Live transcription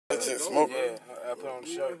Smoke. Yeah, I put on the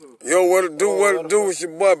shirt. Yo, what it do? It's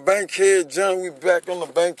your boy Bankhead Johnny. We back on the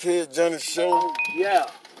Bankhead Johnny show. Yeah.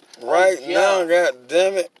 Right now, god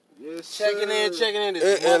damn it. Yes, checking in.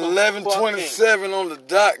 It's 11:27 on the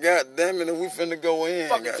dot, god damn it, and we finna go in.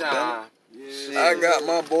 God damn it. Yes, I got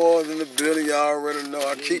my boys in the building, y'all already know.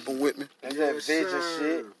 I keep them with me. That's that VII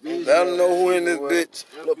shit. Let them know who in this bitch.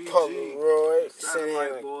 Lil Polaroid.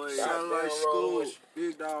 SateliteSkoob.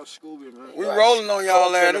 Big dog Scooby, man. We rolling on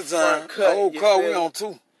y'all at this time. The whole car, we on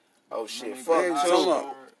 2. Oh shit, fuck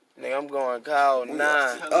 2. Nigga, I'm going cloud 9.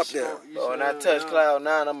 Up there. So when I touch cloud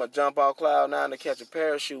 9, I'm gonna jump off cloud 9 to catch a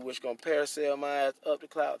parachute, which gonna parasail my ass up to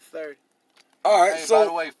cloud 30. Alright, hey, so. By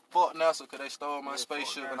the way, fuck NASA, because they stole my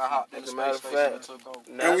spaceship and I hopped in the space station and took over.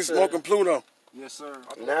 And we smoking Pluto. Yes, sir.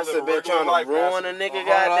 NASA been trying to ruin a nigga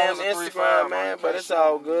goddamn Instagram, man. But it's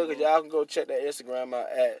all good, because y'all can go check that Instagram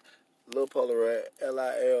out at Lil Polaroid,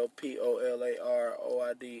 LILPOLAROID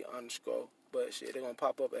 _. But shit, they gonna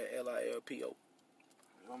pop up at LILPO.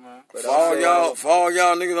 For all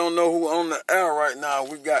y'all niggas don't know who on the air right now,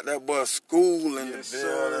 we got that boy School in the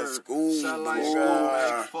building. School.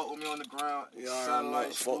 SateliteSkoob. Fuck with me on the ground.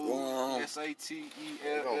 SateliteSkoob.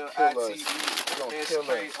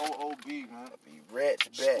 SCOPE, man. Rats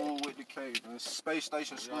back. School with the K, man. Space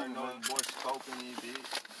Station School, man. Boy SCOPE in this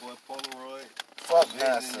bitch. Boy Polaroid. Fuck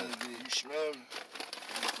NASA. You smell me?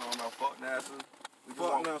 You talking about fuck NASA? We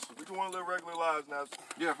just want to live regular lives, NASA.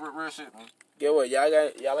 Yeah, for real shit, man. Get what? Y'all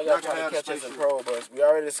ain't got trying to catch us in pro bus. We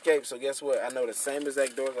already escaped, so guess what? I know the same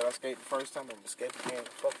exact doors that I escaped the first time. I'm gonna escape again.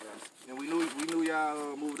 Fuck NASA. And we knew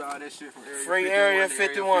y'all moved all that shit from area Free 51 area to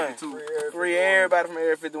 51. Free everybody from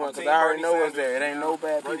area 51, because I already know what's there. It ain't no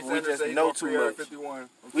bad people. We just know too much.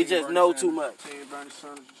 We just know too much.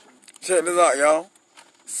 Check this out, y'all.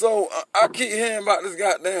 So, I keep hearing about this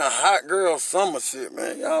goddamn hot girl summer shit,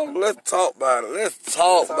 man. Y'all, let's talk about it. Let's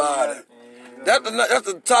talk about it. That's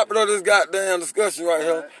the topic of this goddamn discussion right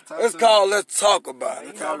here. It's called Let's Talk About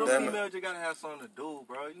It. You know, those females just gotta have something to do,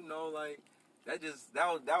 bro. You know, like, that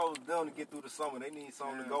was them to get through the summer. They need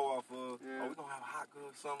something to go off of. Yeah. Oh, we gonna have a hot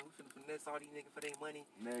girl summer. We finna finesse all these niggas for their money.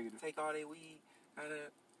 Negative. Take all their weed.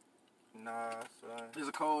 Nah, son. There's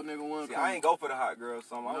a cold nigga one. See, I ain't go for the hot girl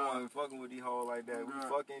summer. I wasn't fucking with these hoes like that. We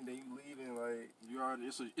fucking, then you leaving, like. You already,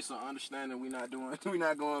 it's an understanding we not doing. We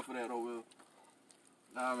not going for that, though, Will.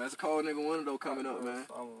 Nah, man, it's a cold nigga winter, though, coming up, man.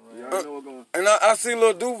 You already know what's going on. And I see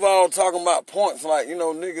Lil Duval talking about points, like, you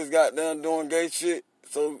know, niggas got down doing gay shit.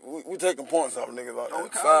 So we taking points off niggas like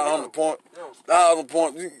that. 500 points, 1,000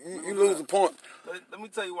 points. You losing points. Let me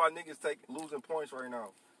tell you why niggas losing points right now.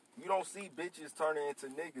 You don't see bitches turning into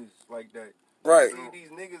niggas like that. Right. You see these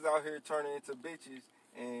niggas out here turning into bitches,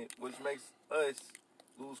 and which makes us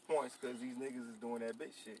lose points because these niggas is doing that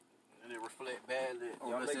bitch shit. And it reflect badly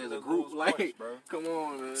Y'all on us niggas as a lose group. Like, points, bro. Come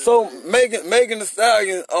on, man. So Megan Thee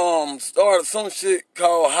Stallion started some shit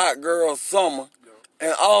called Hot Girl Summer.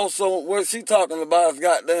 And also what she talking about is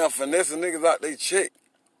goddamn finessing niggas out they check.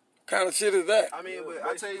 What kind of shit is that? I mean, but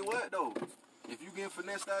I tell you what though, if you get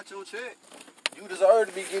finessed out your check, you deserve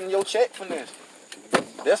to be getting your check finessed.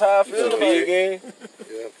 That's how I feel about it. Again?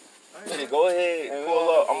 Shit, go ahead, pull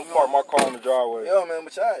up. I'm gonna park my car in the driveway. Yo, man,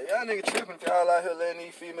 but y'all niggas tripping if y'all out here letting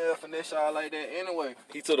these female finesse y'all like that anyway.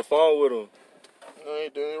 He took the phone with him. You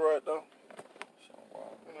ain't doing it right though.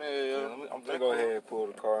 Yeah. I'm gonna go ahead and pull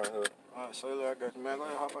the car in here. Alright, so I got you, man. Go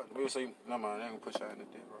ahead, hop out. We'll see. No, man, I ain't gonna push y'all in the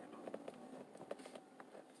dick right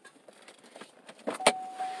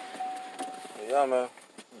now. Yeah, man.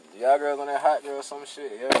 Y'all girls on that hot girl some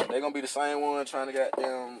shit, yeah. They gonna be the same one trying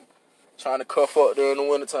to cuff up during the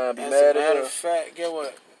wintertime. Be mad at her. As a matter of fact, get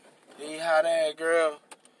what? These hot ass girl,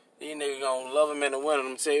 these niggas gonna love them in the winter.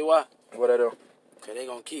 Let me tell you why. What I do? Cause they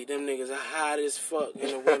gonna keep them niggas hot as fuck in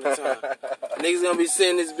the wintertime. Niggas gonna be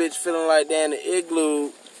sitting this bitch feeling like they in the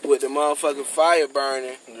igloo with the motherfucking fire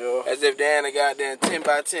burning. Yeah. As if they in a goddamn 10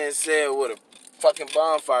 by 10 cell with a fucking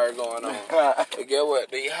bonfire going on. But get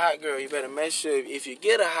what? The hot girl, you better make sure if you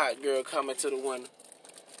get a hot girl coming to the winter,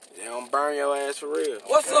 they don't burn your ass for real.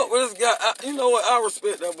 What's up with this guy? You know what? I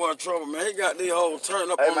respect that boy Trouble, man. He got these whole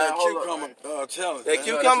turn up on that cucumber challenge. That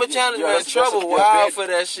cucumber challenge, man. That's Trouble wild for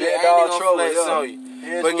that shit. I ain't gonna flex on you.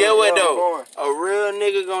 But get what though? A real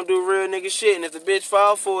nigga gonna do real nigga shit, and if the bitch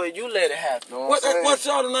fall for it, you let it happen. What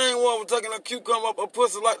y'all the name was taking a cucumber up a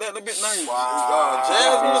pussy like that? The bitch name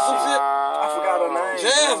Jasmine or some shit. I forgot her name.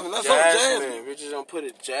 Jasmine. That's her Jasmine. Bitches don't put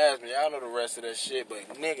it Jasmine. Y'all know the rest of that shit, but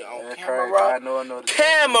nigga on camera.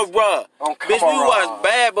 Camera. Bitch, we watched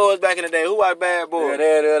Bad Boys back in the day. Who watched Bad Boys?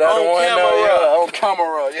 Yeah, on camera. On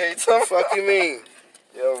camera. Yeah, Fuck you mean?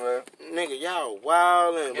 Yeah, man. Nigga, y'all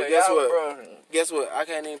wildin'. But Yeah, guess what? Bro. Guess what? I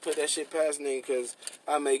can't even put that shit past nigga because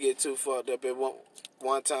I may get too fucked up at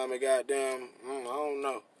one time and goddamn, I don't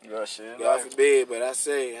know. Yeah, shit. God forbid, but I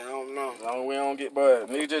say, I don't know. As long as we don't get burned.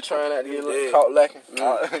 Nigga just trying not to get caught lacking. You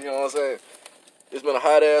know what I'm saying? It's been a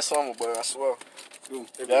hot ass summer, but I swear. Y'all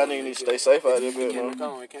niggas need to stay safe out there, man.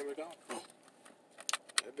 It came back on.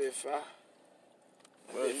 That bitch fire.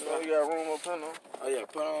 Well, you know we got room up in there. Oh yeah,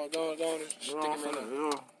 put on, go and stick him in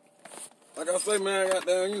there. Like I say, man,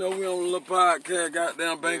 goddamn, you know, we on a little podcast,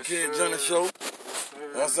 goddamn Bankhead Johnny show. You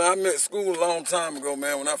know what I'm saying? I met school a long time ago,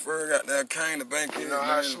 man, when I first goddamn came to Bankhead. You know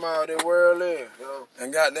how small the world is.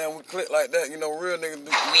 And goddamn, we click like that, you know, real niggas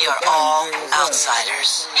do. We are all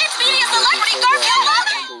outsiders. It's media celebrity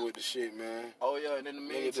Humble with the shit, man. Oh yeah, and in the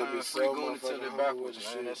meantime, free going until they're backwards,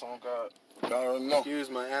 man. That's on God. I don't know. Excuse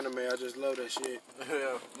my anime, I just love that shit.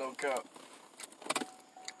 Yeah, no cap.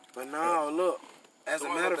 But no, look, as a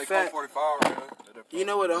matter of fact, you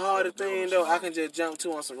know what the hardest thing though, I can just jump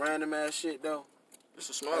to on some random ass shit though. It's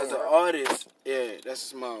a small As an artist, yeah, that's a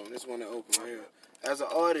small one. This one that open right here. As an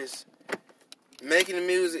artist, making the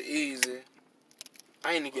music easy.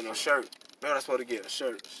 I ain't even get no shirt. No, I'm supposed to get a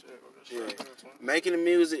shirt. Yeah. Making the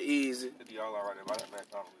music easy.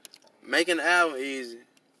 Making the album easy.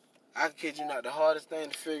 I can kid you not, the hardest thing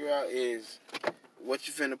to figure out is what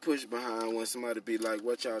you finna push behind when somebody be like,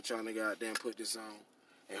 what y'all trying to goddamn put this on,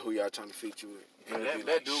 and who y'all trying to feature with. And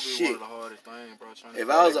that do be one of the hardest things, bro. If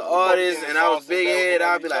I was an artist and I was big head,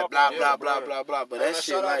 I'd be like blah blah blah blah blah. But that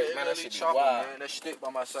shit like, man, that shit be wild. Man, that stick by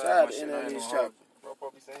my side. Shout out to NLE's Chopper. Bro,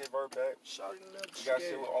 probably send his verb back. You got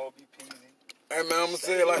shit with all BPZ. Hey, man, I'm gonna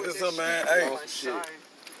say it like this, man. Hey,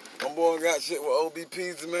 my boy got shit with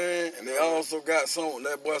OBPs, man, and they also got some with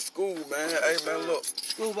that boy Scoob, man. Hey, man, look.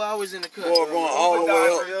 Scoob always in the cut. Boy, going all the way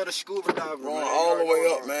up. Going All the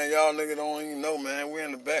way up, man. Y'all niggas don't even know, man. We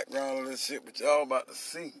in the background of this shit, but y'all about to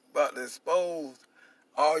see, about to expose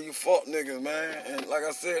all you fuck niggas, man. And like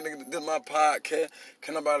I said, nigga, this is my podcast.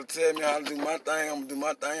 Can nobody tell me how to do my thing? I'm gonna do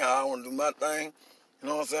my thing, how I wanna do my thing. You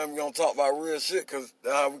know what I'm saying? We gonna talk about real shit, cause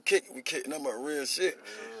that's how we kick it. We kicking them about real shit.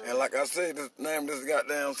 And like I said, this name of this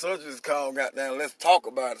goddamn subject is called goddamn Let's Talk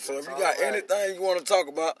About It. So if you got anything you want to talk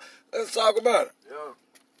about, let's talk about it. Yeah.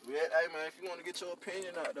 Hey, man, if you want to get your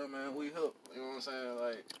opinion out there, man, we hook. You know what I'm saying?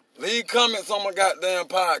 Like, leave comments on my goddamn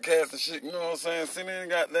podcast and shit. You know what I'm saying? Send in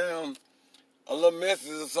goddamn a little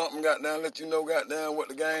message or something, goddamn, let you know goddamn what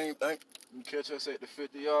the game think. You catch us at the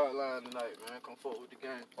 50-yard line tonight, man. Come fuck with the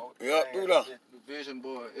game. Yep, do that. The Vision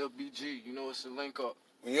Boy, LBG, you know it's a link up.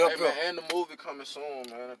 Yep, hey, man, and the movie coming soon,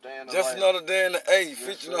 man. A day in the Just life. Another Day in the A, yes,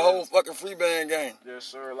 featuring the whole fucking free band game. Yes,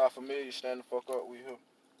 sir. La Familia, stand the fuck up. We here.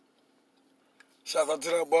 Shouts out to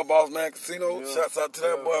that boy Boss Man Casino. Yeah. Shouts out to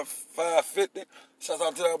that boy 550. Shouts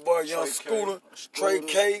out to that boy Young Scooter, Trey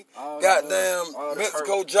K, goddamn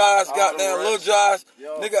Mexico Josh, goddamn Lil Josh,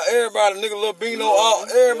 nigga everybody, nigga Lil Bino, all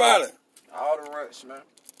everybody. All the rest, man.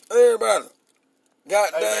 Everybody.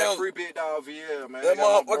 Goddamn. Hey, man, free big dog VL, man. That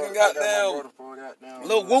motherfucking goddamn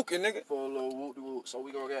Lil Wookie, nigga. For a little whoop-de-whoop. So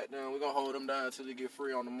we gonna goddamn, we gonna hold them down until they get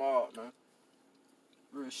free on the mob, man.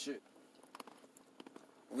 Real shit.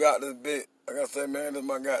 We got this bit. Like I said, man, this is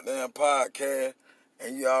my goddamn podcast,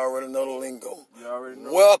 and you already know the lingo. You already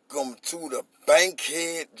know. Welcome to the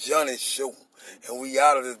Bankhead Johnny Show, and we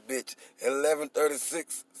out of this bitch at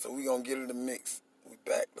 11:36. So we gonna get in the mix. We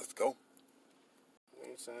back. Let's go.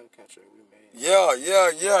 Yeah.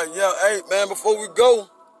 Hey, man, before we go,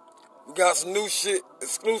 we got some new shit,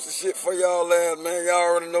 exclusive shit for y'all lads, man. Y'all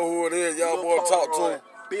already know who it is. Y'all boy talk to him.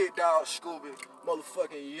 Big dog Scooby,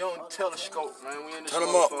 motherfucking young telescope, man. We in this Turn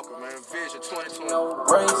them up. Man. Vision 2020. No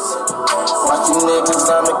brace. Watch you niggas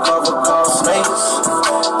on the cover call snakes.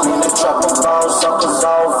 Green the chopper ball, suckers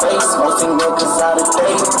all face. Most of niggas out of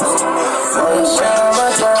date. My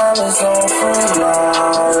diamonds on free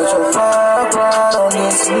now. With your flag right on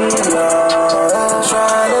this knee now. Ain't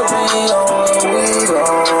trying to be on what we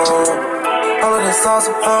on. All of this sauce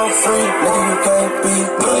for free, nigga, you can't beat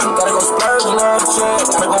me. Gotta go splurge another check,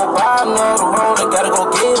 gotta go buy another roller, gotta go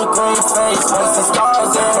get a green face, once the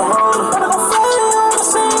stars in the road. Gotta go fly on the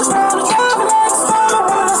scenes, roller, driving like a star,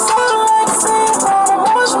 with a soda like a scene, roller,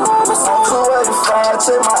 watch movies. I'm 285,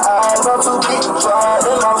 check my eyes, I'm too big to drive,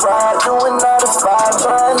 then I ride, doing 9 to 5,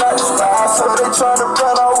 trying not to stop, so they tryna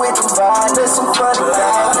run all with the vibe, there's some funny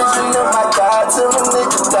guys, vision of my God, till the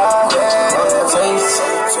niggas die, face.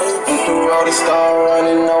 Roll the star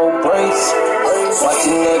running no brace.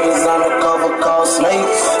 Watching niggas on the cover call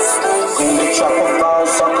snakes. Green the chopper ball,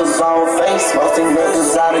 suckers on face. Most of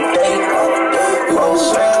niggas out of date. No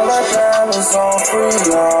shame, my diamonds on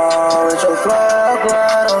free, y'all. With your flag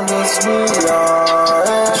right on this knee,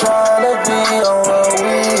 y'all.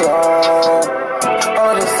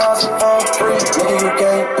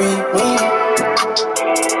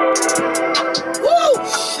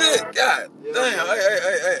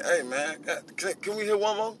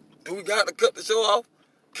 y'all? Do we got to cut the show off?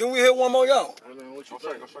 Can we hit one more, y'all? Hey, man, what you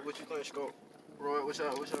think? What you think, Scope? Roy, what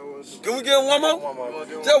y'all want to do? Can we get one more?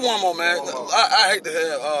 Just one more, man. I hate to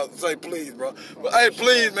have say please, bro. But hey,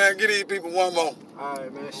 please, man, give these people one more. All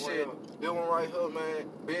right, man. Shit. This one right here, man.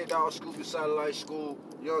 ft.SCOPE, SateliteSkoob,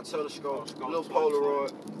 Young Telescope, Lil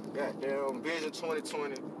Polaroid, goddamn VISION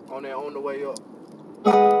 2020 on that On the Way Up.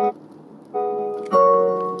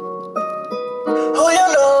 Who you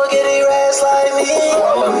know get it rats like me?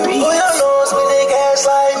 Who you know spend the cash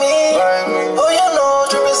like me? Who you know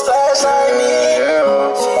drip and splash like me?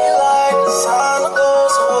 She like the sound that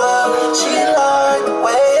goes so well. She like the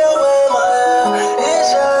way I wear my hair.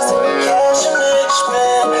 It's just cash and niggas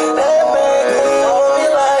spend. That man can hold me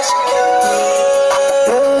like she can.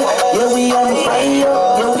 Yeah, we on the way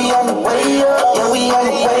up. Yeah, we on the way up. Yeah, we on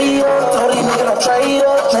the way up. Told these niggas don't trade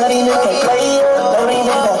up. Now these niggas can't play up. No, these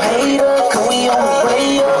niggas don't hate up. Cause we on the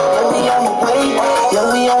way up. Yeah, we on the way up. Yeah,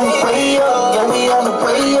 we on the way up. Yeah, we on the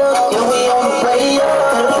way up. Yeah, we on the way up.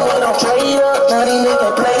 Told these niggas don't trade up. Now these niggas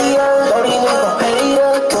can't play up. No, these niggas don't hate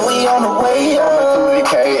up. Cause we on the way up. Through the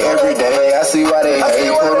K every day, I see why they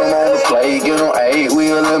hate. Put them on the plate, give them 8,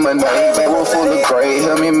 we eliminate. They were full of great,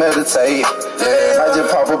 help me meditate. I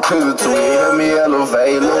just pop a pillar to it, help me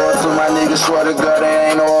elevate. Lord to my niggas, swear to God, there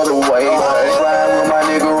ain't no other way. Slide with my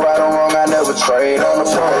nigga, right or wrong, I never trade. On the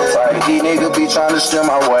prototype, these niggas be trying to steal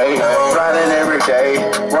my way. Grinding every day,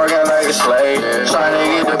 working like a slave, trying to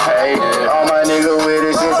get the pay. All my niggas with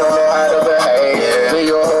it, just don't know how to behave.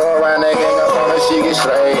 Nigga, hoe around that gang, I promise she get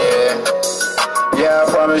slayed. Yeah,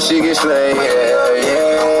 I promise she get slayed.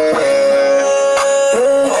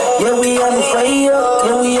 Yeah, we on the way up.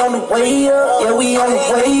 Yeah, we on the way up. Yeah, we on the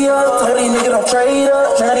way up. Told these niggas don't trade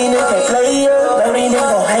up. Now these niggas can't play up. Now these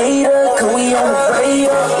niggas don't hate up. Cause we on the way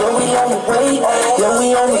up. Yeah, we on the way up. Yeah,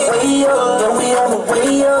 we on the way up. Yeah, we on the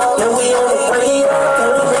way up. Yeah, we on the way up.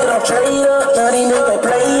 Told these niggas don't trade up. Now these niggas can't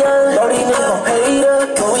play up. Now these niggas don't hate up.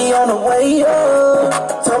 Cause we on the way up.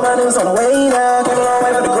 Told my niggas on the way now. Came a long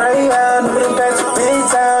way for the Greyhound. Nigga, them back to big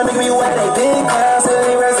town. Nigga, be wet, they big clouds. Till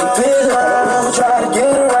they rest, they big around. We try to get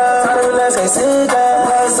around. Say sit down,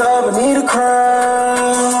 pass up, and need a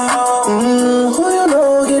crown. Who you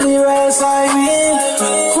know get it rats like me?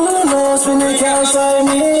 Who you know spend the cash like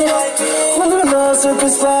me? Who you know sip and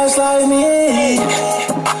splash like me?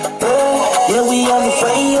 Yeah, we on the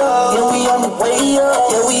way up. Yeah, we on the way up.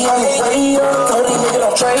 Yeah, we on the way up. Told these niggas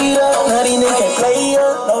don't trade up. Now these niggas can't play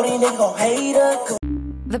up. No, these niggas gon' hate up.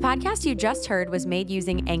 The podcast you just heard was made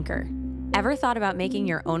using Anchor. Ever thought about making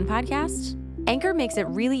your own podcast? Anchor makes it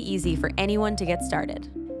really easy for anyone to get started.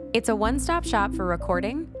 It's a one-stop shop for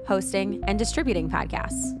recording, hosting, and distributing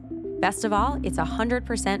podcasts. Best of all, it's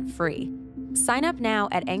 100% free. Sign up now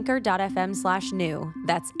at anchor.fm/new.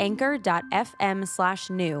 That's anchor.fm/new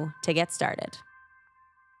to get started.